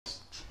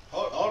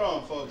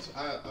folks.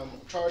 I'm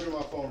charging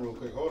my phone real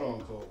quick. Hold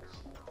on, folks.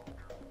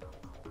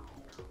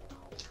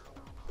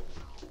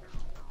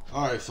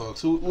 All right,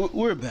 folks.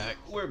 We're back.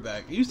 We're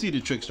back. You see the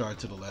trick star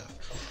to the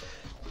left.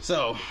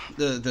 So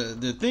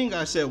the thing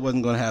I said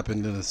wasn't going to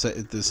happen in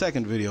the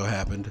second video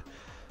happened.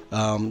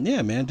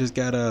 Yeah, man, just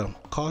got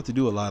called to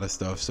do a lot of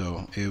stuff,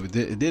 so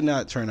it did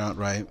not turn out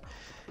right,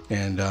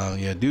 and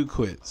yeah, dude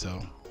quit.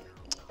 So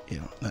you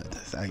know,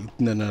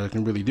 nothing I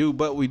can really do.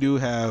 But we do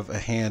have a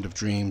hand of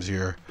dreams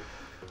here.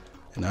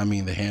 And I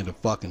mean the hand of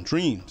fucking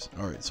dreams.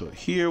 Alright, so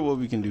here what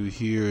we can do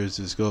here is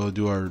just go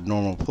do our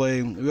normal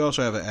play. We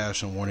also have an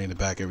action warning to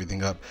back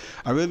everything up.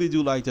 I really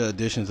do like the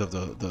additions of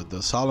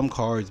the solemn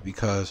cards,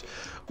 because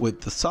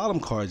with the solemn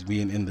cards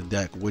being in the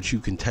deck, what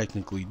you can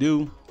technically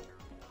do,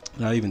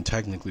 not even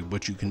technically,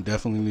 what you can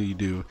definitely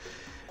do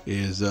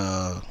is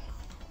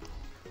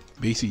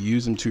basically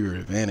use them to your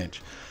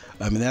advantage.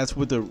 I mean, that's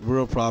what the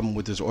real problem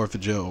with this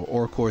YuGiOh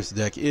or Orcust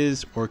deck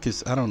is.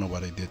 Orcust, I don't know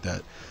why they did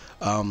that.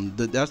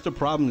 That's the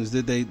problem, is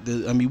that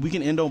I mean, we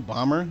can end on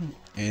bomber,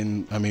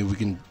 and I mean, we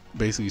can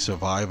basically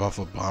survive off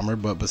of bomber,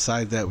 but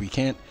besides that, we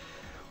can't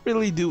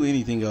really do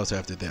anything else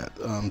after that.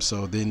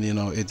 So then, you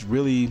know, it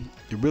really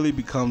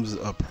becomes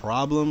a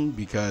problem,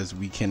 because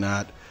we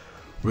cannot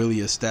really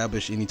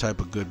establish any type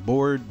of good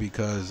board,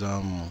 because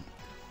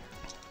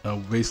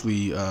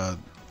basically,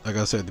 like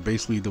I said,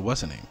 basically the what's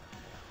the name?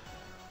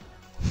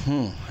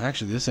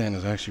 Actually, this hand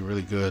is actually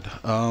really good.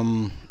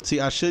 See,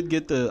 I should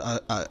get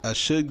the I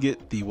should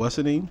get the what's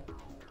the name?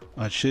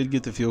 I should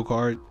get the field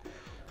card,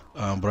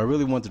 but I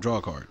really want the draw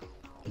card.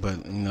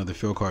 But you know, the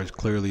field card is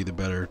clearly the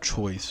better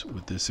choice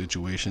with this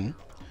situation.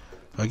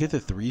 Do I get the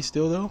 3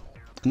 still though?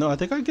 No, I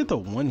think I get the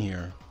 1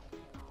 here.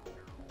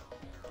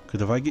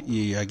 Because if I get,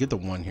 yeah, I get the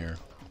 1 here,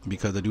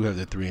 because I do have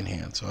the 3 in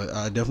hand, so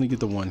I definitely get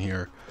the 1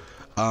 here.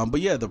 But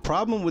yeah, the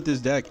problem with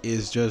this deck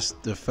is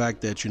just the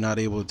fact that you're not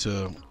able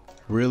to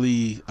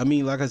really, I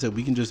mean, like I said,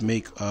 we can just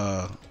make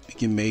we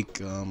can make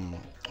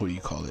what do you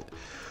call it,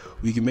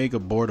 we can make a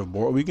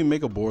we can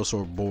make a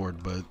Borosor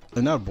board, but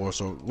not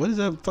Borosor, what is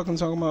that fucking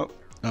talking about?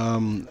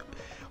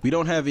 We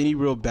don't have any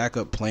real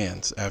backup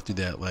plans after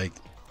that. Like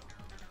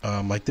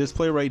this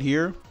play right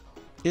here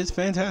is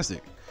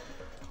fantastic,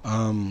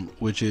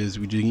 which is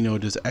we just, you know,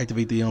 just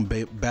activate the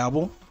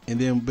babble, and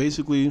then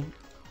basically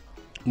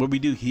what we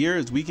do here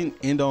is we can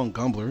end on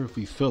Gumbler if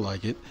we feel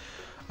like it.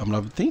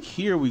 I think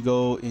here we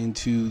go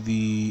into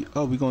the,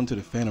 we go into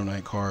the Phantom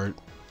Knight card.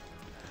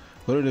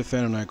 Go to the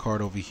Phantom Knight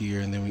card over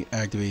here, and then we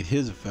activate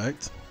his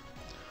effect,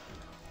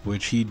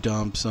 which he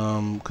dumps,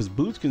 because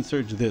Boots can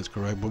search this,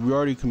 correct? But we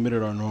already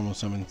committed our normal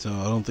summon, so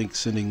I don't think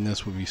sending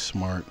this would be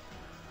smart.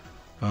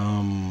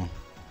 Did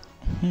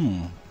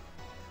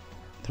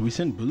we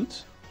send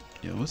Boots?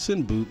 Yeah, let's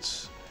send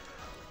Boots.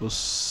 We'll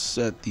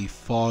set the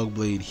Fog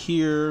Blade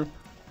here.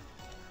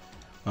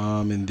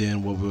 And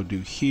then what we'll do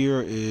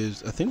here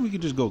is, I think we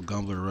could just go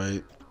Gumbler,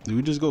 right? Do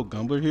we just go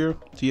Gumbler here?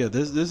 So yeah,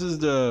 this is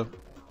the,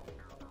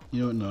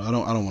 you know,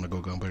 no, I don't want to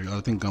go Gumbler. I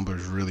think Gumbler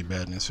is really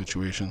bad in this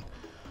situation.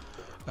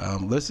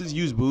 Let's just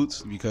use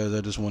Boots, because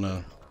I just want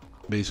to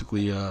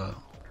basically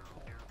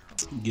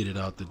get it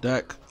out the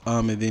deck.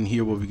 And then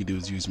here what we can do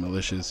is use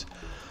Malicious.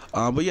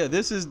 But yeah,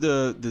 this is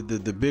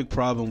the big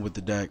problem with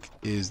the deck,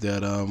 is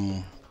that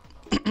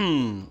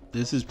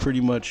this is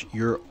pretty much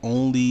your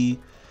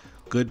only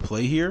good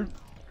play here.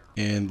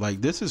 And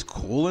like, this is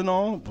cool and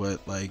all, but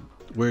like,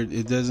 where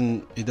it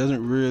doesn't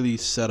really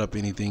set up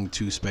anything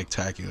too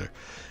spectacular.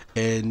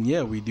 And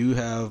yeah, we do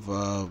have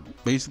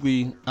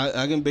basically,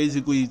 I can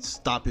basically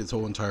stop his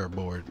whole entire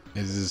board.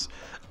 It's just,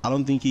 I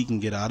don't think he can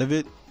get out of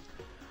it.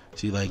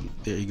 See, like,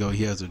 there you go,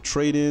 he has a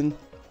trade in,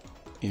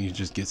 and he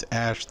just gets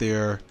Ash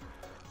there.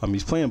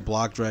 He's playing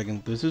Block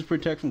Dragon. Does this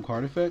protect from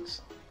card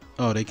effects?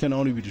 Oh, they can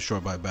only be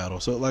destroyed by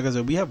battle. So like I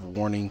said, we have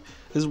Warning.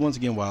 This is once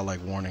again why I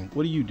like Warning.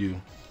 What do you do?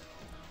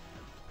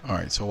 All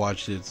right, so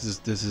watch this.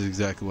 This is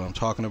exactly what I'm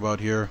talking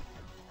about here.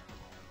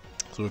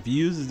 So if he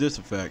uses this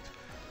effect,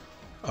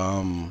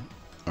 all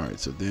right,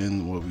 so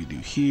then what we do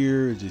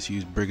here is just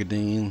use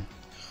Brigadine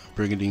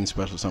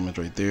special summons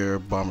right there.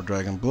 Bomber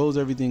Dragon blows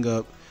everything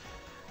up,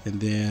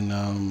 and then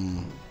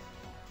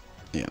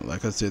yeah,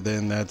 like I said,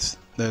 then that's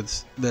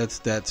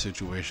that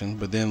situation.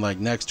 But then like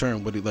next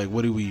turn, what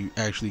do we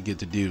actually get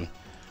to do?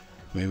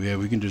 Maybe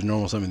we can just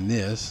normal summon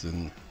this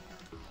and,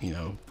 you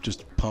know,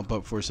 just pump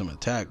up for some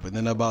attack. But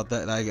then about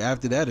that, like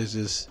after that is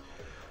just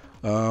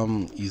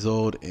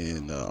Isolde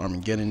and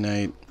Armageddon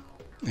Knight.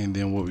 And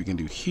then what we can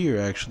do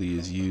here actually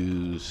is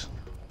use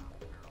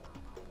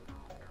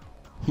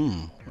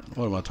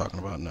what am I talking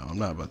about? No, I'm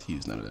not about to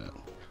use none of that.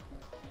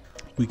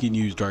 We can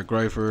use Dark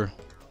Grypher,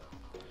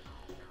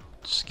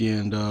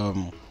 send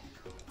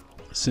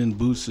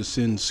Boots to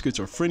send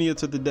Schizophrenia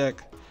to the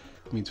deck,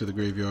 I mean to the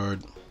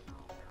graveyard.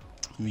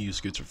 We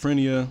use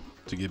Schizophrenia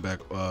to get back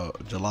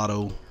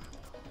Gelato.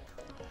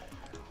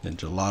 Then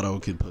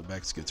Gelato can put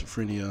back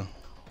Schizophrenia.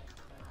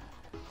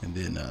 And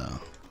then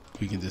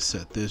we can just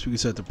set this. We can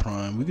set the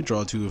prime. We can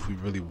draw 2 if we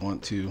really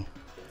want to.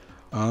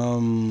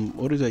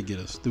 What does that get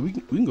us? We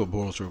can go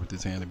Borosor with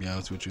this hand, to be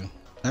honest with you.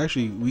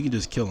 Actually, we can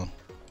just kill him.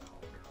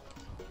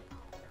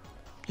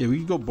 Yeah, we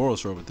can go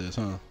Boros Road with this,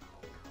 huh?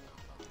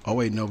 Oh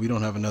wait, no, we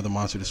don't have another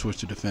monster to switch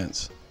to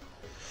defense.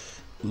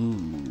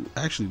 Ooh,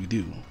 actually we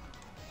do.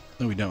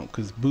 No, we don't,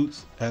 because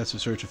Boots has to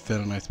search a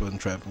Fennel Knight's Button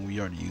Trap, and we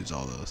already used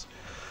all those.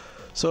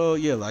 So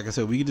yeah, like I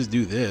said, we could just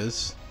do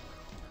this.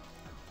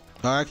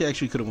 I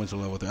actually could have went to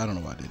level 3. I don't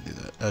know why I didn't do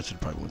that. I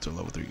should probably went to a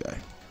level 3 guy.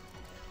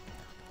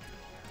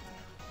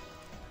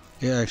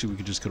 Yeah, actually,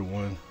 we could have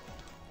won.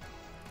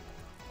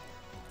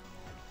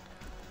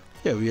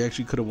 Yeah, we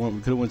actually could have won.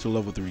 We could have went to a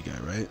level 3 guy,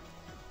 right?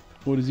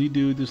 What does he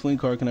do? This link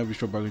card can have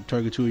destroyed by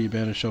target 2 of your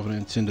banish, shuffle,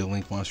 and send a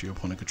link monster your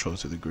opponent controls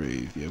to the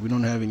grave. Yeah, we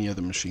don't have any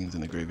other machines in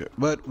the graveyard,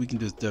 but we can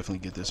just definitely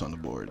get this on the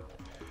board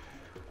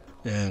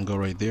and go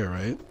right there,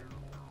 right?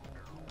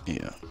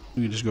 Yeah,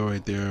 we can just go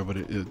right there, but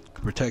it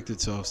protect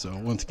itself. So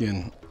once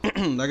again,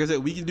 like I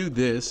said, we can do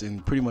this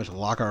and pretty much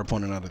lock our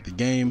opponent out of the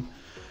game.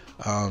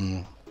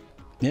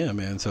 Yeah,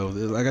 man. So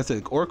like I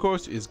said,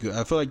 Orcust is good.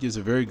 I feel like it's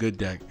a very good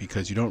deck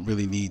because you don't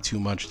really need too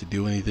much to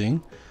do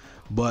anything.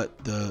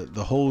 But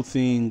the whole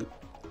thing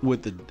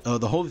with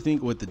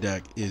the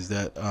deck is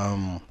that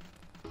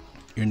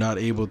you're not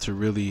able to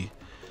really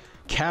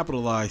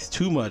capitalize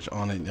too much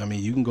on it. I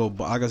mean, you can go,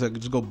 like I said,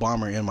 just go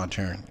bomber in my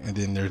turn, and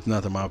then there's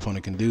nothing my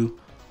opponent can do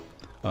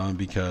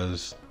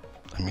because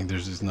I mean,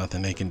 there's just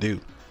nothing they can do.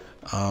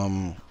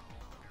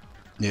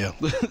 Yeah,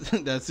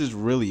 that's just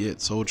really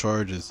it. Soul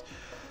Charge is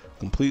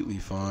completely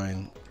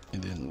fine,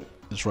 and then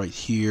it's right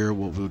here.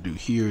 What we'll do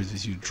here is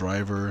just use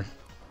Driver,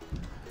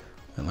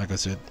 and like I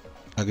said,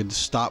 I could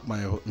just stop my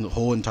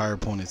whole entire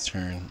opponent's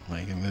turn.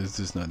 Like, and there's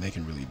just nothing they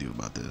can really do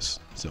about this.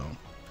 So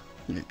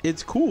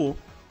it's cool.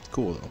 It's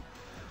cool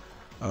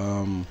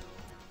though.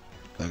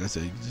 Like I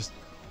said, you just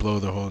blow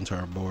the whole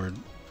entire board.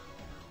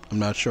 I'm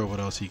not sure what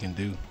else he can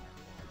do.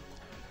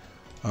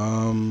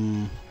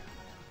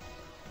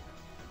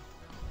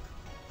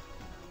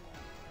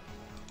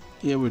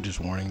 Yeah, we're just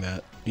warning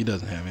that he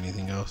doesn't have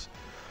anything else.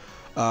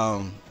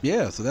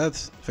 Yeah, so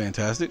that's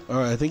fantastic. All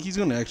right, I think he's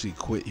gonna actually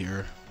quit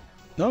here.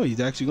 No, he's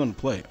actually gonna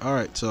play. All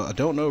right, so I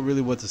don't know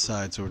really what to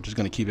decide, so we're just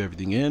gonna keep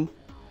everything in.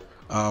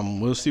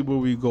 We'll see where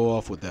we go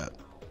off with that.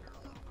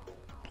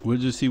 We'll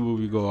just see where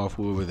we go off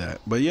with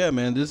that. But yeah,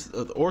 man, this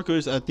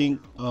Orcust, I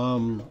think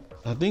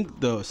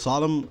the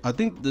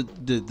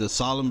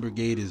Solemn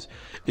Brigade is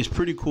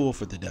pretty cool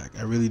for the deck.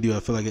 I really do. I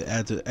feel like it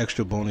adds an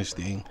extra bonus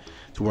thing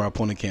to where our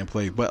opponent can't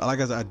play. But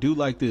like I said, I do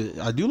like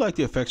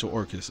the effects of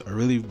Orcust. I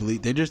really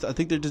believe I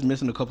think they're just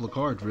missing a couple of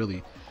cards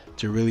really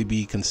to really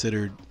be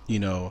considered, you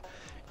know,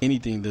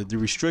 anything. The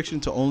restriction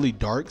to only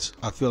darks,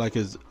 I feel like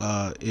is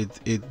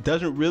it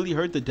doesn't really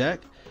hurt the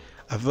deck.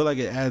 I feel like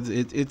it adds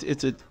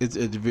it's a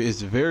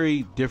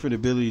very different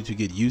ability to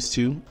get used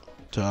to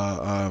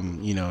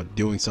you know,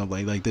 doing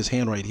something like this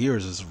hand right here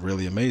is just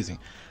really amazing.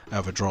 I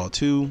have a draw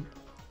 2.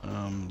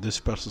 This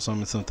special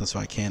summon something, so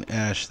I can't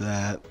ash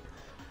that.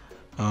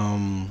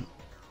 Yeah,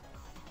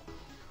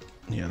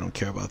 I don't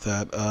care about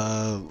that.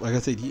 Like I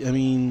said, I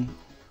mean,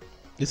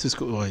 this is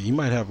cool. You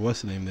might have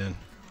what's the name then?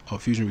 Oh,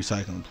 Fusion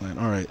Recycling Plant.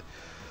 All right.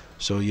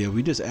 So yeah,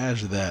 we just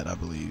ash that, I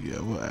believe. Yeah,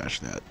 we'll ash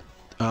that.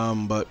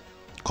 But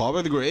Call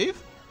by the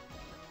Grave.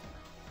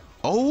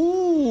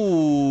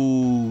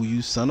 Oh,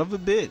 you son of a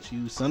bitch!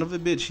 You son of a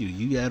bitch!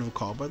 You had a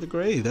Call by the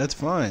Grave. That's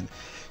fine.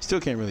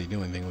 Still can't really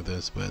do anything with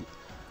this, but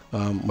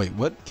wait,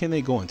 what can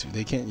they go into?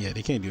 They can't. Yeah,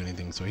 they can't do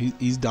anything. So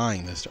he's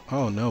dying this turn.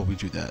 Oh no, we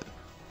drew that.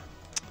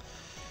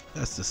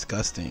 That's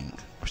disgusting.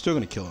 We're still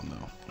gonna kill him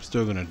though. We're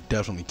still gonna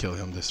definitely kill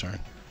him this turn.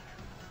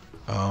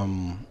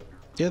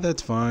 Yeah,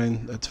 that's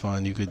fine. That's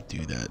fine. You could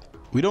do that.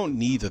 We don't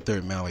need the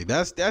third Mally.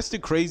 That's the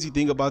crazy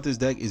thing about this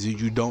deck is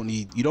you don't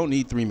need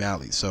 3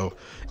 Mallies. So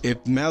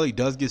if Mally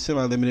does get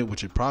semi-limited,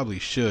 which it probably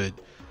should,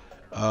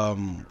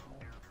 okay,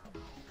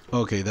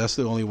 that's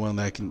the only one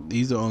that can.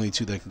 These are the only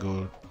 2 that can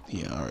go.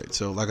 Yeah, all right.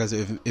 So like I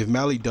said, if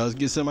Mally does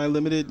get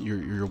semi-limited,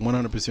 you're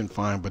 100%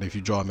 fine. But if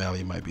you draw Mally,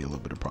 it might be a little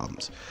bit of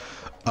problems.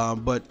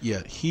 But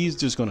yeah, he's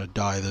just gonna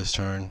die this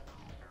turn.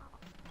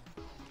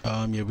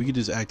 Yeah, we could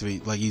just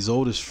activate. Like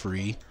Isolde is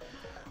free.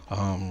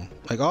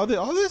 Like all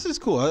this is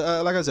cool.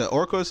 Like I said,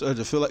 Orcust, I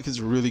feel like it's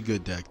a really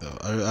good deck though.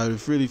 I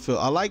really feel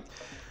I like.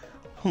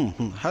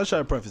 How should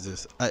I preface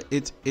this?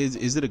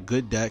 Is it a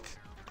good deck?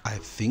 I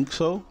think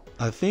so.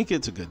 I think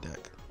it's a good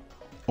deck,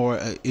 or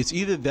it's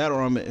either that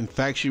or I'm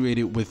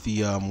infatuated with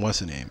the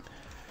what's the name?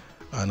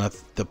 Not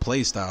the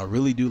play style. I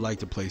really do like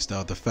the play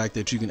style. The fact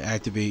that you can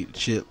activate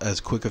shit as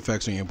quick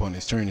effects on your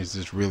opponent's turn is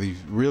just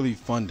really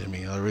fun to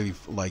me. I really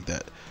like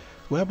that.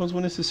 What happens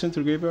when it's sent to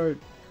the graveyard?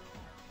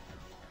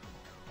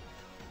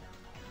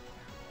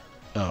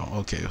 Oh,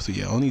 okay. So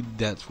yeah, only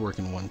that's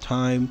working one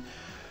time.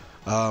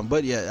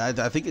 But yeah,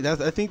 I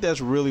think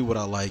that's really what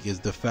I like is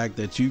the fact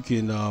that you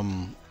can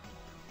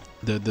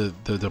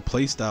the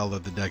play style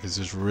of the deck is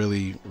just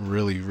really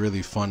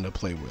fun to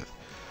play with.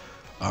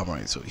 All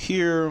right, so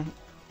here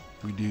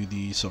we do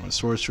the Summon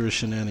Sorceress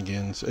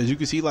shenanigans. As you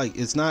can see, like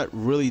it's not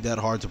really that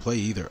hard to play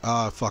either.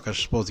 Ah, fuck! I was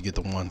supposed to get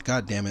the 1.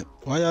 God damn it!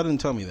 Why y'all didn't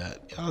tell me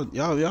that?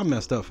 Y'all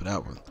messed up for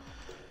that one.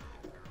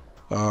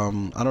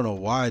 I don't know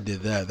why I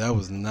did that. That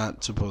was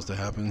not supposed to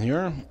happen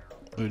here.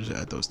 We'll just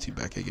add those two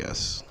back, I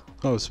guess.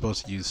 I was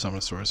supposed to use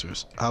Summon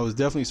Sorcerers. I was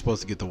definitely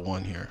supposed to get the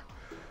one here.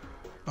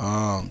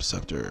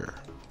 Scepter.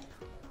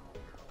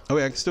 Oh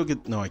wait, I can still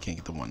get, no, I can't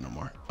get the one no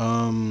more.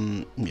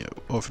 Yeah,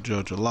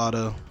 Orphajo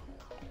Gelada.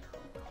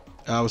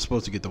 I was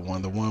supposed to get the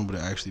one. The one would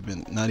have actually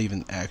been, not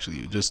even actually,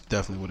 it just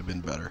definitely would have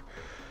been better.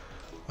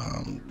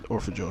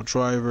 Orphajo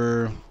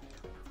Driver.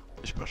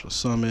 Special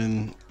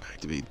summon.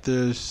 Activate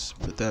this.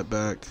 Put that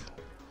back.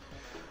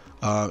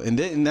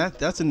 And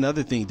that's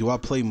another thing. Do I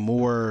play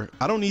more?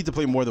 I don't need to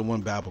play more than one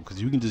Babel because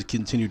you can just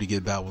continue to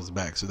get Babels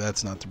back. So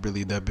that's not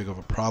really that big of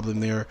a problem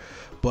there.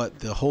 But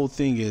the whole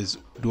thing is,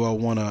 do I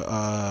want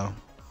to,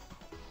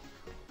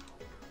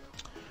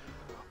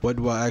 what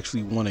do I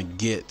actually want to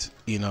get?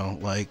 You know,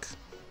 like,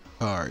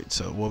 all right.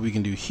 So what we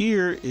can do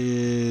here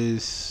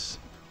is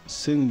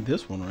send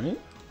this one, right?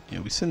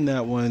 Yeah, we send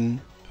that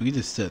one. We can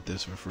just set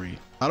this for free.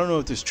 I don't know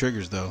if this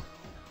triggers though.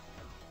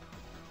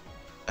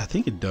 I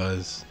think it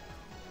does.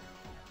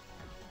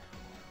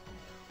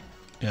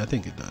 Yeah, I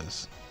think it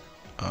does.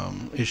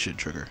 It should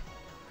trigger.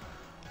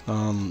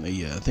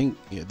 Yeah, I think,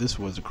 yeah, this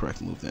was the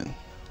correct move then.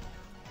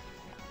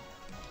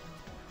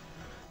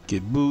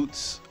 Get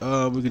boots.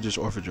 We could just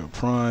Orphajo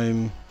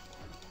Prime.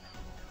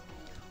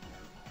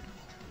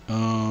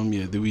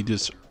 Yeah, do we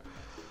just,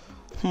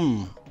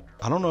 I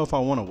don't know if I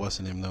want to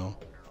Wesson him though.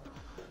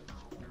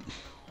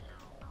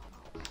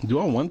 Do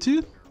I want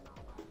to?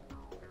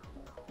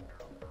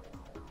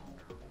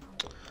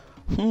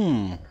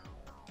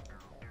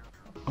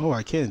 Oh,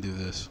 I can't do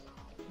this.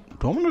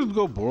 Do I want to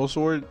go Boral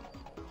Sword?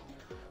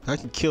 I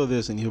can kill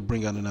this and he'll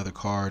bring out another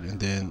card and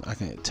then I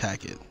can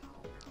attack it.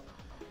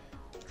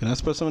 Can I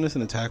special summon this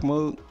in attack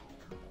mode?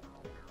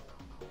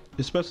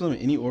 It's special summon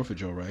any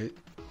Orphajo, right?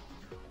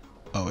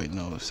 Oh wait,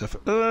 no.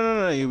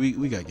 No.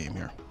 We got game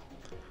here.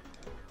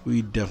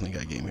 We definitely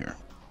got game here.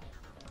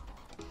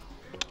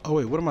 Oh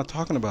wait, what am I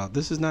talking about?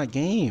 This is not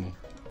game.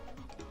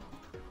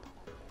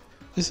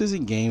 This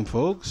isn't game,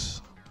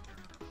 folks.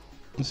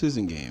 This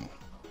isn't game.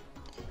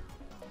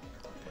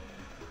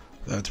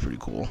 That's pretty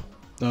cool.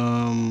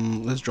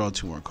 Let's draw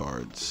 2 more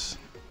cards.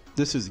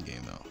 This isn't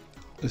game though.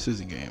 This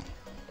isn't game.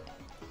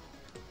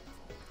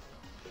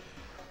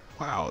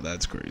 Wow,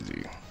 that's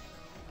crazy.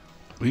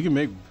 We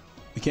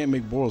can't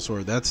make Boral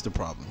Sword. That's the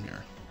problem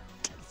here.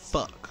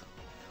 Fuck.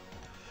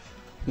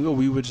 We go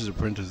Witch's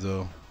Apprentice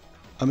though.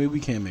 I mean, we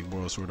can make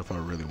Boral Sword if I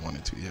really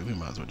wanted to. Yeah, we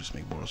might as well just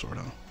make Boral Sword,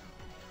 huh?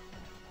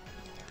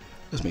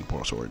 Let's make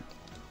Boral Sword.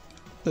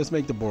 Let's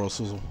make the Boral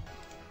Sizzle.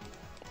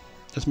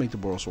 Let's make the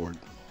Boral Sword.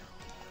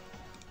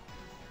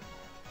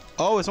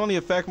 Oh, it's only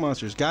effect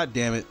monsters. God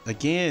damn it.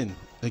 Again.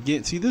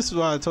 See, this is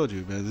why I told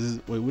you, man. This is,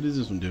 wait, what does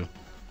this one do?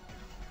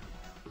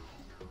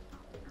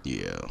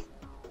 Yeah.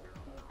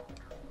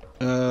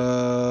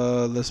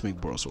 Let's make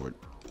Boral Sword.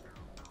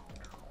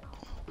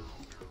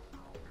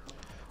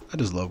 I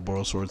just love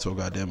Boral Sword so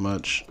goddamn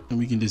much. And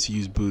we can just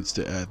use boots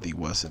to add the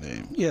Wesson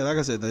name. Yeah, like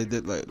I said, they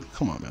did, like,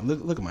 come on, man.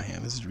 Look at my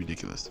hand. This is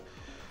ridiculous.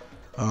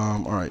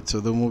 Alright, so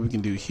then what we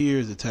can do here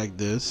is attack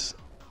this.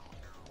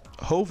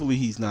 Hopefully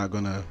he's not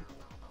gonna,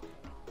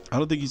 I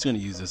don't think he's gonna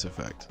use this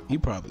effect. He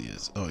probably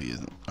is. Oh, he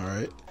isn't.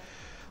 Alright.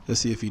 Let's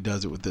see if he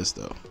does it with this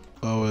though.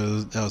 Oh,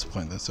 that was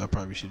pointless. So I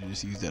probably should have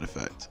just used that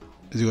effect.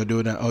 Is he gonna do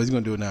it now? Oh, he's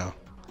gonna do it now.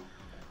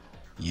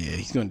 Yeah,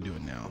 he's gonna do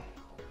it now.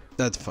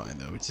 That's fine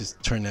though. We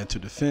just turn that to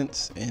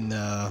defense and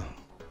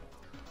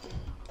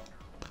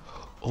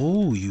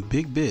oh, you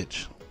big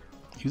bitch.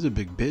 He was a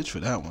big bitch for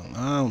that one.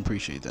 I don't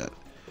appreciate that.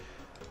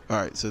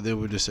 Alright, so then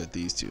we'll just set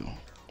these two.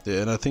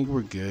 Yeah, and I think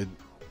we're good.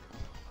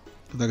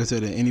 Like I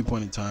said, at any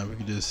point in time we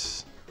can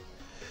just,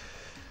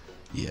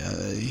 yeah,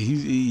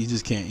 he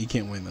just can't, he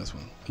can't win this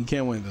one. He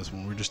can't win this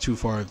one. We're just too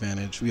far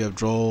advantage. We have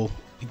Droll.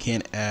 He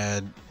can't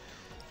add,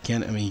 I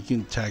mean, he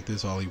can attack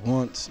this all he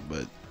wants,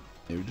 but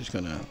we're just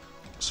gonna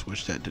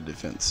switch that to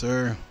defense,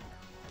 sir.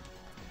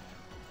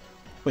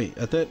 Wait,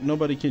 I thought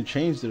nobody can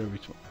change it every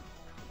time.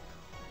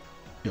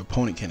 Your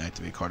opponent can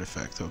activate card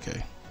effect.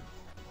 Okay.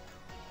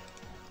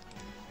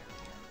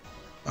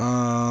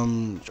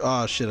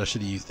 Oh shit, I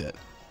should have used that.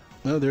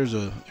 No, there's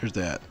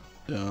that.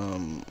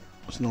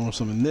 Let's normal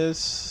summon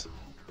this.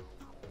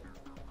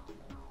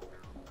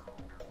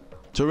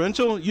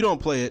 Torrential, you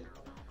don't play it.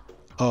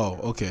 Oh,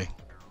 okay.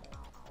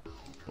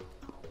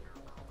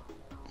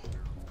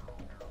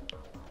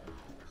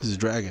 This is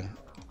Dragon.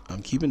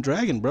 I'm keeping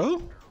Dragon,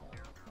 bro.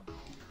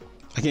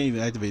 I can't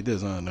even activate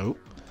this, huh? Nope.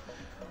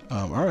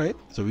 Alright.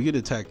 So we get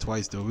attacked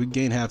twice, though. We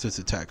gain half this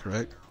attack,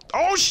 correct?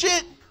 Oh,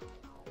 shit!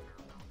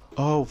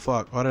 Oh,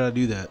 fuck. Why did I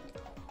do that?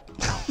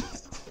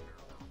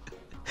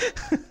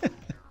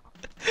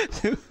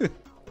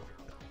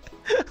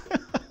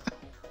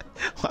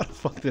 Why the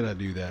fuck did I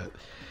do that?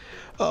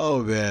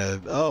 Oh,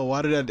 man. Oh,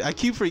 why did I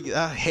keep forgetting.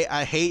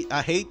 I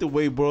hate the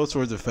way Boral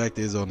Sword's effect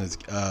is on his,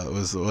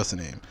 what's the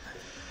name?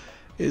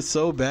 It's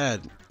so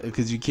bad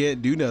because you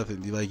can't do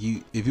nothing.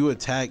 If you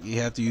attack, you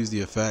have to use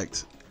the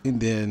effect, and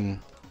then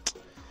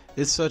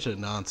it's such a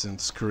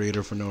nonsense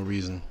creator for no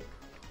reason.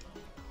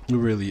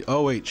 Really.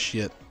 Oh wait,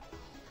 shit.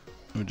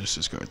 Let me just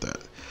discard that.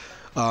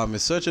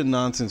 It's such a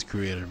nonsense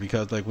creator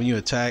because like when you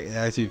attack, it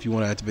asks you if you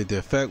want to activate the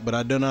effect, but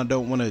I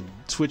don't want to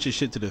switch your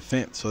shit to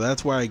defense, so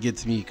that's why it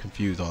gets me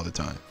confused all the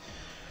time.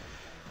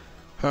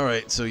 All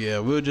right, so yeah,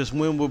 we'll just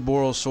win with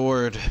Boral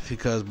Sword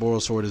because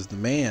Boral Sword is the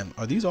man.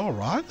 Are these all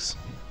rocks?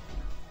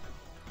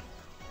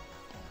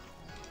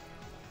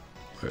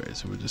 All right,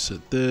 so we'll just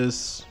set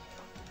this.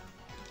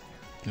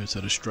 Gonna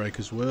set a strike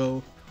as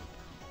well.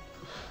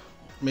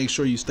 Make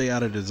sure you stay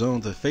out of the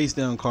zone to face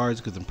down cards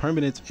because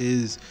impermanence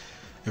is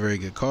a very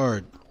good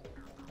card.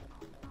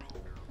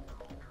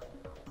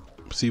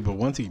 See, but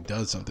once he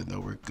does something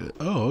though, we're good.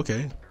 Oh,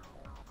 okay.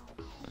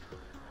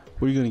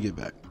 What are you gonna get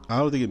back? I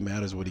don't think it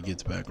matters what he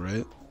gets back,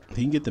 right?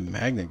 He can get the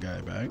magnet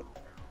guy back.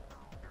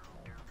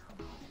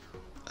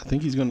 I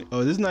think he's gonna.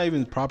 Oh, this is not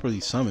even properly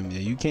summoned. Yeah,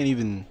 you can't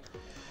even.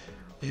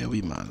 Yeah,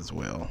 we might as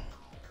well.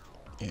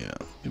 Yeah,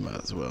 we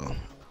might as well.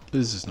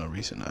 There's just no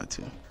reason not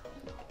to.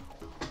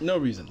 No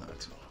reason not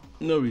to.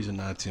 No reason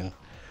not to.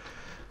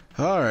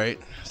 All right,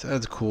 so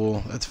that's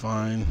cool. That's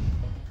fine.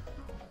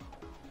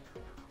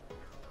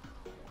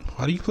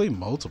 Why do you play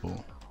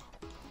multiple?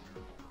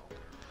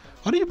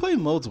 Why do you play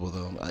multiple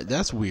though?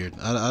 That's weird.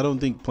 I don't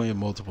think playing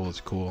multiple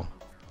is cool.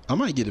 I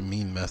might get a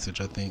meme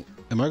message, I think.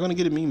 Am I gonna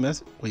get a meme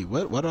message? Wait,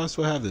 what? Why do I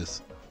still have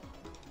this?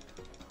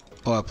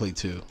 Oh, I played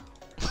 2.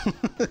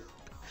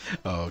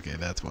 Oh, okay,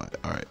 that's why.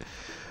 All right.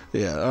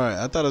 Yeah, all right.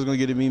 I thought I was gonna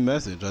get a meme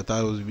message. I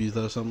thought it was be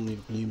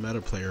something new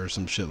meta player or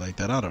some shit like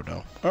that. I don't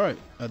know. All right,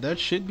 that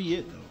should be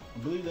it though. I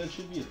believe that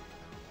should be it.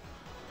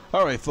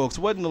 All right, folks,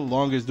 wasn't the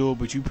longest duel,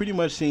 but you pretty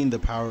much seen the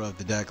power of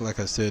the deck. Like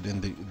I said in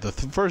the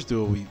first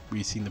duel,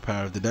 we seen the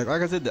power of the deck.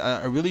 Like I said,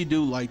 I really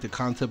do like the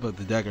concept of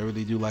the deck. I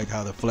really do like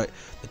how the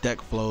deck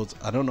flows.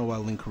 I don't know why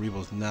Link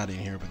Karibo's not in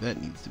here, but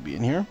that needs to be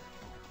in here.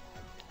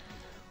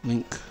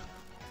 Link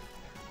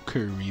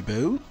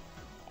Karibo.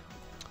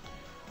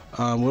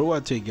 What do I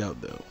take out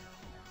though?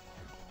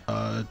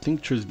 I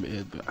think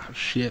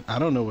shit. I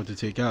don't know what to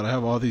take out. I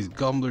have all these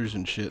Gumblers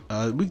and shit.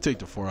 We can take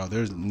the 4 out.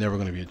 There's never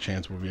going to be a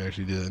chance where we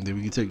actually do that. And then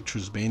we can take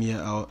Trisbania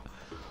out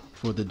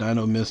for the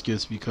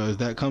Dino-Miscus because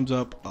that comes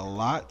up a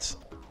lot.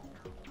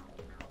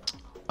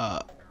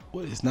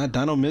 What? It's not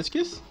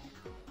Dino-Miscus?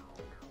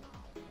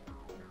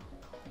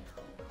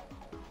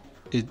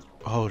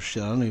 Oh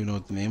shit! I don't even know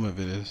what the name of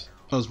it is.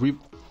 Oh, it's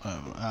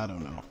I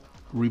don't know.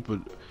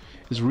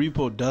 It's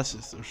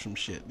Repodustus or some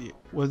shit. Yeah.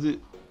 Was it?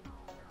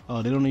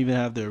 Oh, they don't even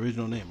have the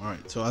original name. All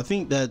right, so I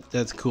think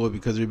that's cool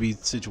because there'd be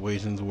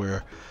situations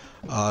where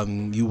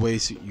you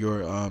waste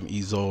your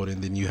Isolde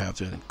and then you have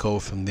to go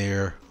from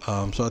there.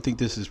 So I think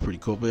this is pretty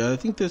cool. But I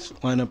think this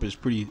lineup is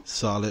pretty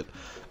solid.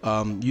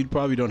 You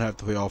probably don't have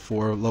to play all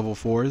 4 level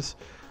 4s.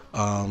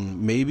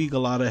 Maybe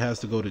Galata has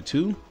to go to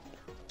 2.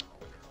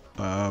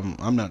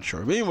 I'm not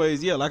sure, but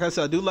anyways, yeah, like I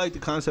said, I do like the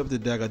concept of the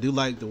deck. I do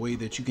like the way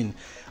that you can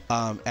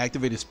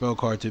activate a spell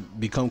card to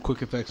become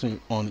quick effects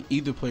on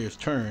either player's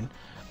turn.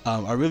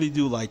 I really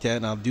do like that,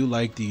 and I do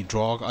like the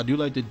draw. I do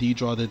like the D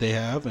draw that they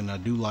have, and I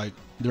do like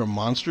their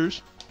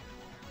monsters.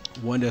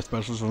 One that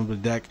specials from the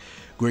deck,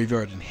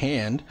 graveyard in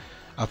hand.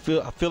 I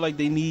feel like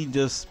they need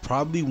just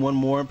probably one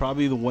more,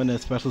 probably the one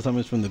that special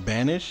summons from the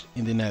banish,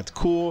 and then that's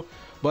cool.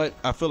 But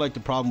I feel like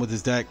the problem with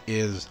this deck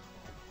is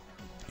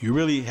you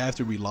really have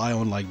to rely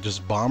on like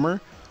just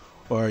Bomber,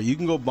 or you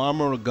can go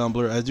Bomber or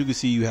Gumbler. As you can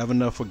see, you have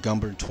enough for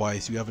Gumbler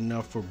twice. You have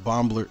enough for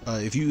Bombler.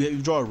 If you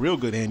draw a real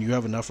good hand, you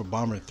have enough for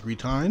Bomber 3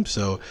 times.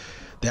 So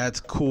that's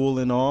cool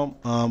and all.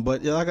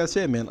 But yeah, like I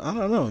said, man, I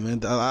don't know,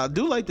 man. I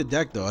do like the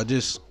deck though. I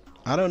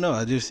don't know.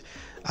 I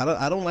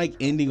don't like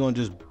ending on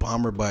just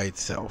Bomber by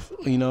itself.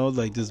 You know,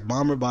 like this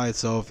Bomber by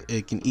itself,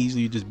 it can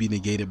easily just be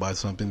negated by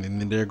something,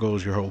 and then there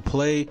goes your whole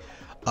play.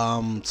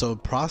 So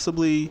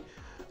possibly.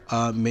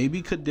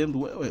 Maybe condemned.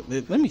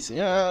 Wait, let me see.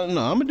 No,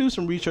 I'm gonna do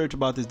some research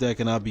about this deck,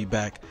 and I'll be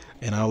back,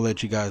 and I'll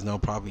let you guys know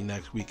probably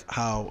next week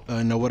how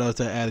know what else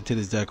I added to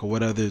this deck, or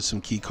what other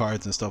some key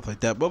cards and stuff like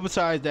that. But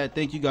besides that,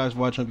 thank you guys for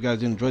watching. Hope you guys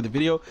did enjoy the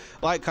video.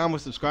 Like,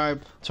 comment,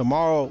 subscribe.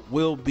 Tomorrow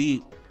will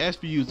be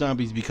SBU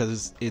Zombies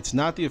because it's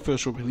not the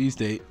official release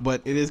date,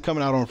 but it is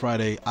coming out on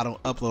Friday. I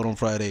don't upload on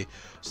Friday,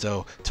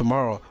 so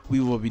tomorrow we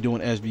will be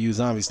doing SBU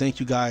Zombies.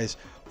 Thank you guys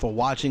for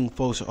watching,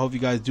 folks. I hope you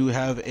guys do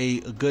have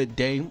a good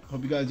day.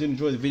 Hope you guys did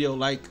enjoy the video.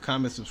 Like,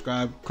 comment,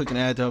 subscribe, click an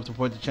ad to help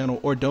support the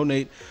channel, or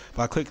donate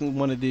by clicking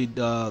one of the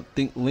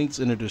links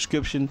in the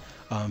description,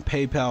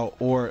 PayPal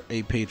or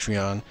a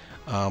Patreon.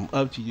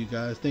 Up to you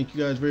guys. Thank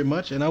you guys very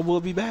much, and I will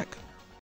be back.